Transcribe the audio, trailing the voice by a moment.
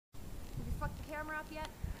camera up yet?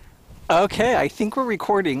 Okay, I think we're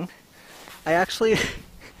recording. I actually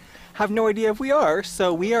have no idea if we are.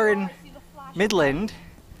 So we are in Midland.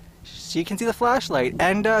 So you can see the flashlight,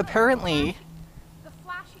 and apparently the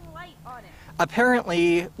flashing light on it.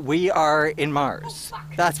 Apparently we are in Mars.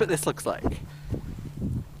 That's what this looks like.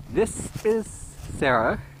 This is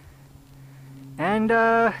Sarah, and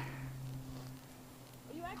Are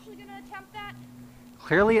you actually gonna attempt that?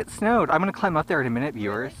 clearly it snowed. I'm gonna climb up there in a minute,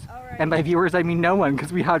 viewers. Really? All right. And by viewers I mean no one,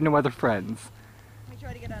 because we have no other friends. Let me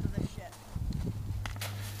try to get out of this shit.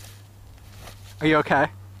 Are you okay?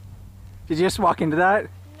 Did you just walk into that?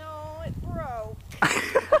 No, it broke.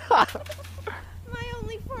 My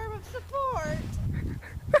only form of support.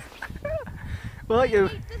 Well, you.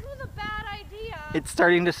 Wait, this was a bad idea. It's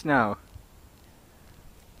starting to snow.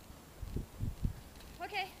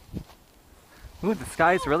 Okay. Ooh, the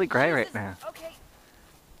sky's really gray right now. Okay.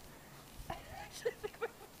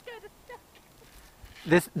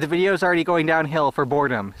 The video's already going downhill for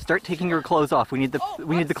boredom. Start taking your clothes off. We need the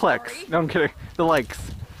I'm clicks. sorry. No, I'm kidding. The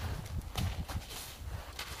likes.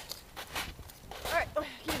 Alright,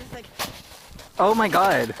 give me a sec. Oh my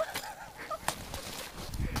god.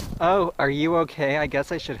 Oh, are you okay? I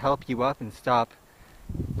guess I should help you up and stop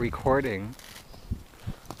recording.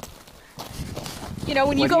 You know,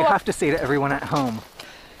 when you What do go you up, have to say to everyone at home?